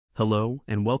Hello,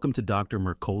 and welcome to Dr.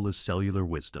 Mercola's Cellular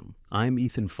Wisdom. I'm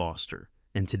Ethan Foster,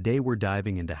 and today we're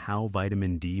diving into how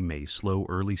vitamin D may slow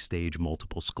early-stage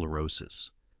multiple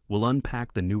sclerosis. We'll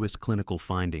unpack the newest clinical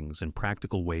findings and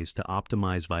practical ways to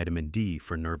optimize vitamin D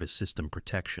for nervous system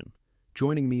protection.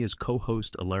 Joining me is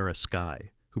co-host Alara Sky,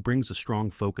 who brings a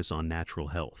strong focus on natural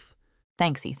health.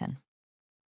 Thanks, Ethan.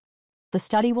 The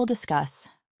study we'll discuss,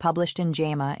 published in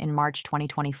JAMA in March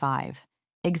 2025,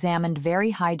 examined very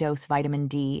high-dose vitamin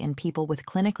D in people with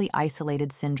clinically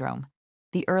isolated syndrome,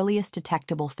 the earliest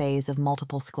detectable phase of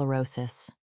multiple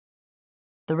sclerosis.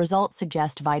 The results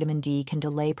suggest vitamin D can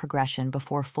delay progression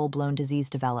before full-blown disease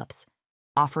develops,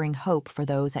 offering hope for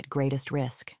those at greatest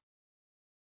risk.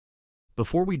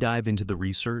 Before we dive into the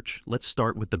research, let's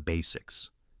start with the basics.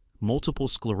 Multiple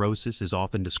sclerosis is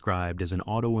often described as an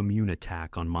autoimmune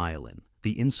attack on myelin,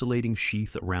 the insulating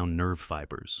sheath around nerve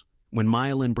fibers. When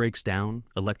myelin breaks down,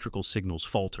 electrical signals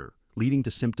falter, leading to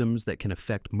symptoms that can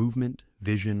affect movement,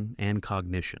 vision, and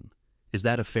cognition. Is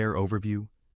that a fair overview?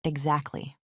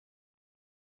 Exactly.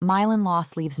 Myelin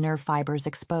loss leaves nerve fibers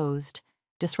exposed,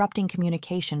 disrupting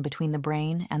communication between the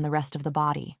brain and the rest of the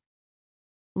body.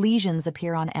 Lesions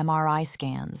appear on MRI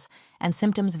scans, and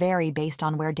symptoms vary based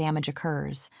on where damage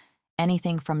occurs,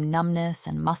 anything from numbness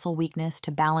and muscle weakness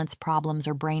to balance problems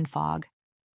or brain fog.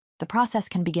 The process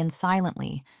can begin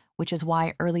silently, which is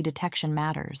why early detection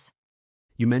matters.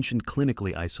 You mentioned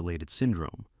clinically isolated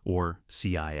syndrome, or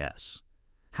CIS.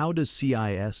 How does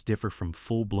CIS differ from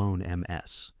full-blown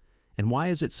MS? And why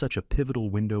is it such a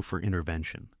pivotal window for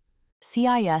intervention?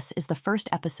 CIS is the first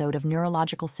episode of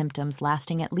neurological symptoms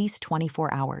lasting at least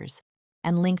 24 hours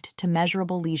and linked to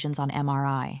measurable lesions on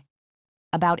MRI.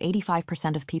 About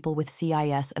 85% of people with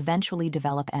CIS eventually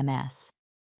develop MS.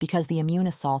 Because the immune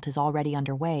assault is already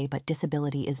underway but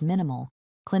disability is minimal,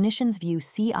 clinicians view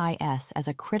CIS as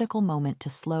a critical moment to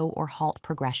slow or halt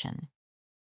progression.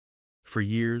 For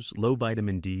years, low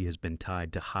vitamin D has been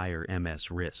tied to higher MS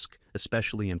risk,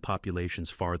 especially in populations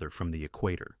farther from the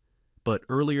equator. But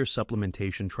earlier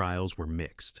supplementation trials were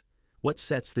mixed. What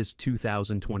sets this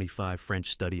 2025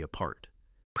 French study apart?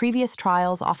 Previous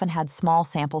trials often had small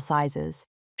sample sizes,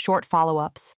 short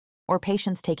follow-ups, or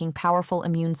patients taking powerful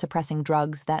immune-suppressing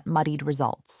drugs that muddied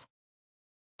results.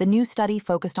 The new study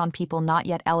focused on people not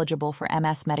yet eligible for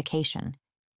MS medication,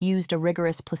 used a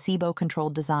rigorous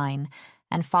placebo-controlled design,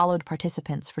 and followed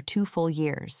participants for 2 full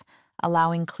years,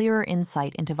 allowing clearer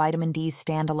insight into vitamin D's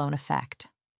standalone effect.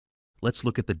 Let's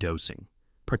look at the dosing.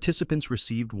 Participants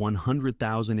received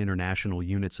 100,000 international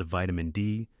units of vitamin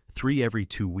D, 3 every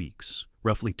 2 weeks,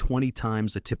 roughly 20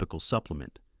 times a typical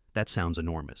supplement. That sounds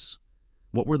enormous.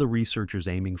 What were the researchers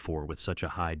aiming for with such a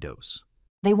high dose?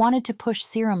 They wanted to push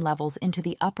serum levels into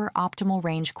the upper optimal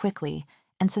range quickly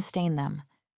and sustain them.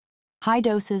 High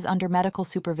doses under medical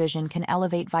supervision can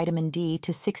elevate vitamin D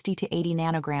to 60 to 80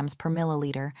 nanograms per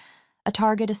milliliter, a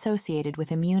target associated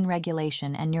with immune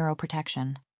regulation and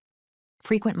neuroprotection.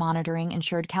 Frequent monitoring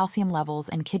ensured calcium levels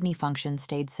and kidney function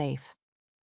stayed safe.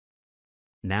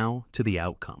 Now to the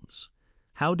outcomes.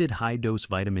 How did high-dose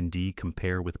vitamin D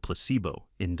compare with placebo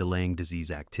in delaying disease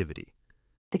activity?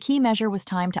 The key measure was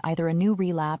time to either a new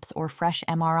relapse or fresh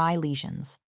MRI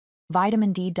lesions.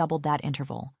 Vitamin D doubled that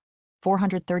interval,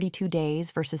 432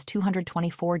 days versus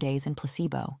 224 days in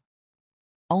placebo.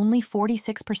 Only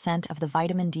 46% of the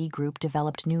vitamin D group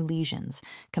developed new lesions,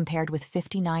 compared with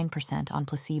 59% on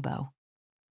placebo.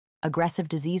 Aggressive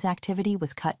disease activity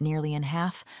was cut nearly in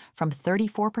half, from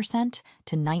 34%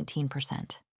 to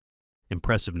 19%.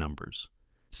 Impressive numbers.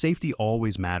 Safety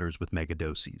always matters with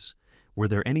megadoses. Were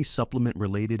there any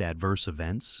supplement-related adverse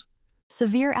events?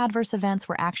 Severe adverse events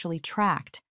were actually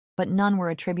tracked, but none were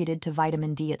attributed to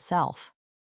vitamin D itself.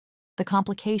 The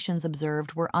complications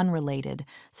observed were unrelated,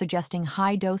 suggesting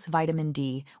high-dose vitamin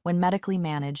D, when medically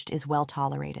managed, is well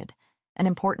tolerated, an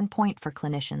important point for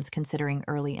clinicians considering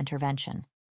early intervention.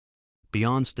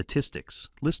 Beyond statistics,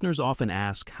 listeners often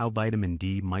ask how vitamin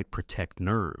D might protect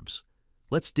nerves.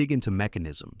 Let's dig into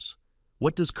mechanisms.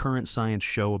 What does current science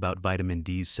show about vitamin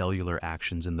D's cellular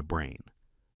actions in the brain?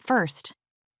 First,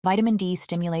 vitamin D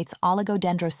stimulates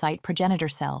oligodendrocyte progenitor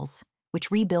cells,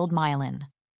 which rebuild myelin.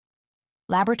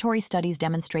 Laboratory studies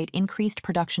demonstrate increased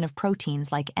production of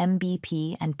proteins like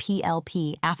MBP and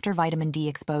PLP after vitamin D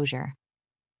exposure.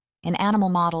 In animal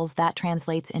models, that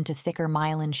translates into thicker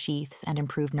myelin sheaths and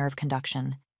improved nerve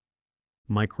conduction.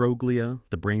 Microglia,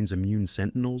 the brain's immune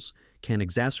sentinels, can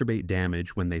exacerbate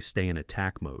damage when they stay in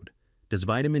attack mode. Does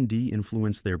vitamin D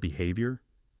influence their behavior?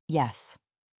 Yes.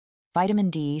 Vitamin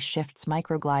D shifts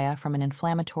microglia from an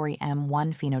inflammatory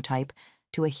M1 phenotype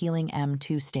to a healing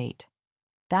M2 state.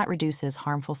 That reduces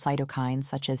harmful cytokines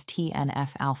such as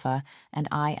TNF-alpha and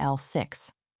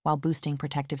IL-6 while boosting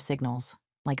protective signals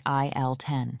like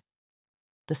IL-10.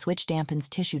 The switch dampens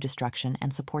tissue destruction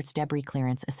and supports debris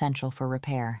clearance essential for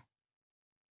repair.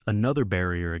 Another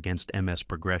barrier against MS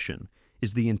progression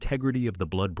is the integrity of the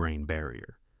blood-brain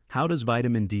barrier. How does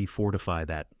vitamin D fortify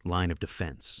that line of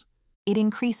defense? It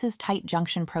increases tight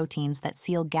junction proteins that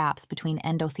seal gaps between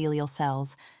endothelial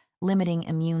cells, limiting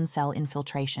immune cell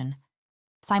infiltration.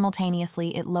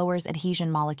 Simultaneously, it lowers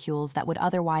adhesion molecules that would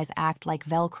otherwise act like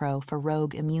Velcro for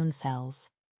rogue immune cells.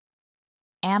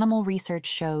 Animal research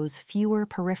shows fewer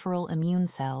peripheral immune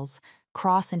cells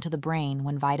cross into the brain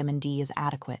when vitamin D is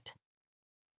adequate.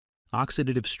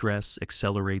 Oxidative stress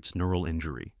accelerates neural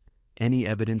injury. Any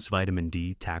evidence vitamin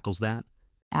D tackles that?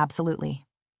 Absolutely.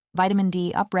 Vitamin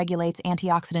D upregulates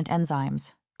antioxidant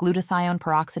enzymes, glutathione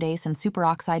peroxidase and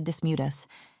superoxide dismutase,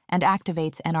 and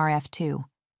activates NRF2,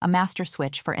 a master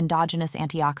switch for endogenous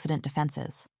antioxidant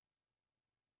defenses.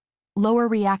 Lower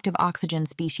reactive oxygen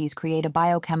species create a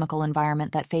biochemical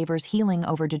environment that favors healing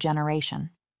over degeneration.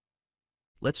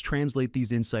 Let's translate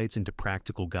these insights into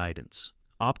practical guidance.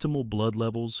 Optimal blood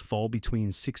levels fall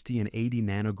between 60 and 80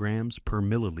 nanograms per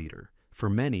milliliter. For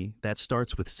many, that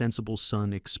starts with sensible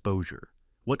sun exposure.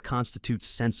 What constitutes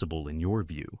sensible in your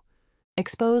view?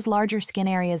 Expose larger skin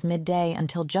areas midday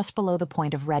until just below the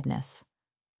point of redness,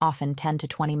 often 10 to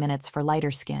 20 minutes for lighter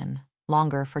skin,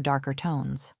 longer for darker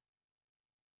tones.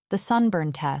 The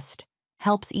sunburn test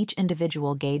helps each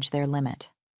individual gauge their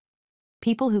limit.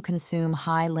 People who consume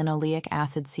high linoleic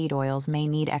acid seed oils may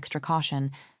need extra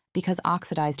caution because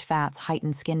oxidized fats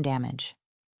heighten skin damage.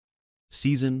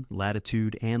 Season,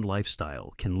 latitude, and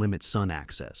lifestyle can limit sun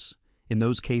access. In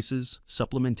those cases,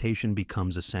 supplementation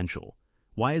becomes essential.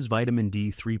 Why is vitamin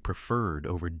D3 preferred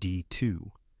over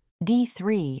D2?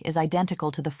 D3 is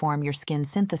identical to the form your skin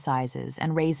synthesizes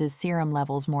and raises serum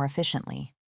levels more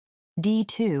efficiently.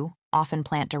 D2, often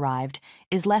plant-derived,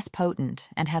 is less potent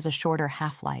and has a shorter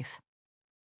half-life.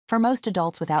 For most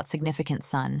adults without significant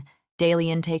sun, daily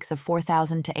intakes of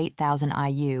 4,000 to 8,000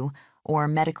 IU, or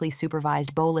medically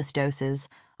supervised bolus doses,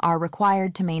 are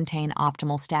required to maintain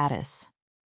optimal status.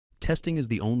 Testing is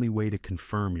the only way to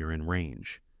confirm you're in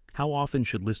range. How often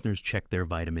should listeners check their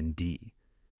vitamin D?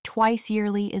 Twice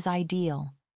yearly is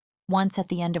ideal. Once at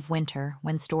the end of winter,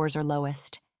 when stores are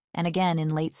lowest, and again in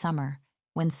late summer,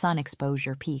 when sun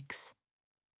exposure peaks.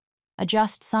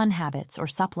 Adjust sun habits or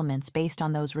supplements based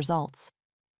on those results,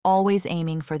 always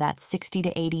aiming for that 60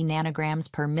 to 80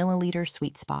 nanograms per milliliter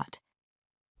sweet spot.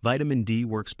 Vitamin D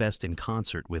works best in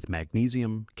concert with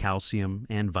magnesium, calcium,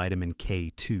 and vitamin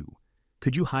K2.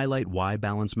 Could you highlight why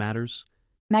balance matters?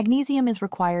 Magnesium is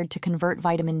required to convert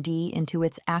vitamin D into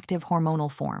its active hormonal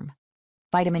form.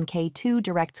 Vitamin K2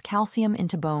 directs calcium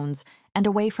into bones and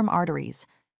away from arteries,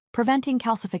 preventing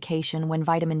calcification when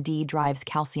vitamin D drives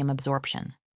calcium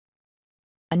absorption.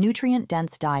 A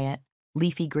nutrient-dense diet,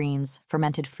 leafy greens,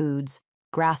 fermented foods,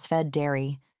 grass-fed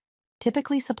dairy,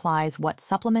 typically supplies what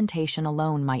supplementation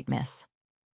alone might miss.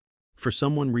 For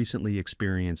someone recently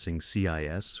experiencing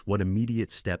CIS, what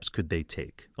immediate steps could they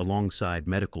take, alongside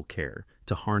medical care,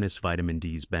 to harness vitamin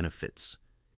D's benefits?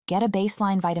 Get a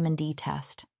baseline vitamin D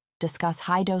test, discuss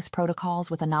high-dose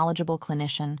protocols with a knowledgeable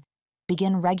clinician,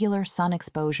 begin regular sun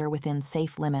exposure within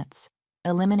safe limits,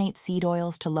 eliminate seed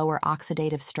oils to lower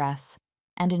oxidative stress,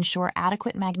 and ensure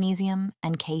adequate magnesium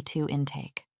and K2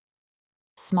 intake.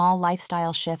 Small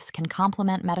lifestyle shifts can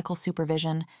complement medical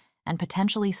supervision and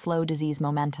potentially slow disease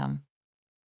momentum.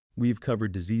 We've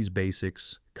covered disease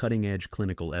basics, cutting-edge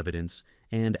clinical evidence,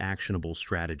 and actionable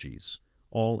strategies,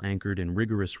 all anchored in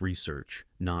rigorous research,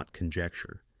 not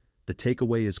conjecture. The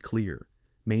takeaway is clear.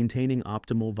 Maintaining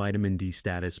optimal vitamin D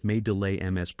status may delay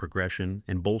MS progression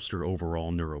and bolster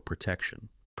overall neuroprotection.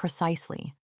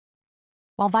 Precisely.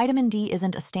 While vitamin D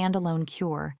isn't a standalone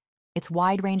cure, its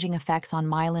wide-ranging effects on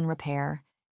myelin repair,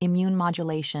 immune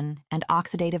modulation, and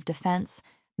oxidative defense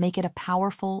make it a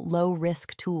powerful,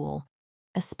 low-risk tool,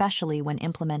 especially when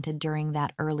implemented during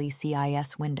that early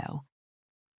CIS window.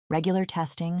 Regular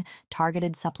testing,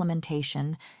 targeted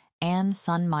supplementation, and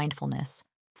sun mindfulness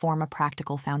form a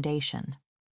practical foundation.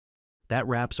 That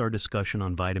wraps our discussion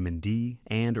on vitamin D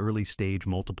and early-stage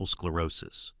multiple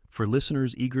sclerosis. For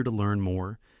listeners eager to learn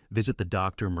more, visit the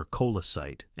Dr. Mercola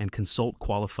site and consult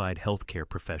qualified healthcare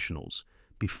professionals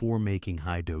before making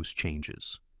high-dose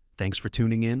changes. Thanks for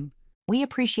tuning in. We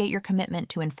appreciate your commitment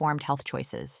to informed health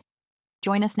choices.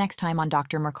 Join us next time on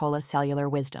Dr. Mercola's Cellular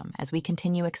Wisdom as we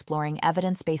continue exploring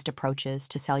evidence-based approaches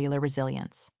to cellular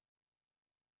resilience.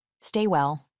 Stay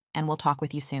well, and we'll talk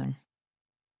with you soon.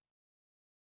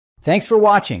 Thanks for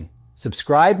watching.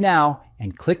 Subscribe now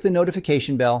and click the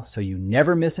notification bell so you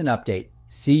never miss an update.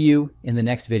 See you in the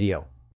next video.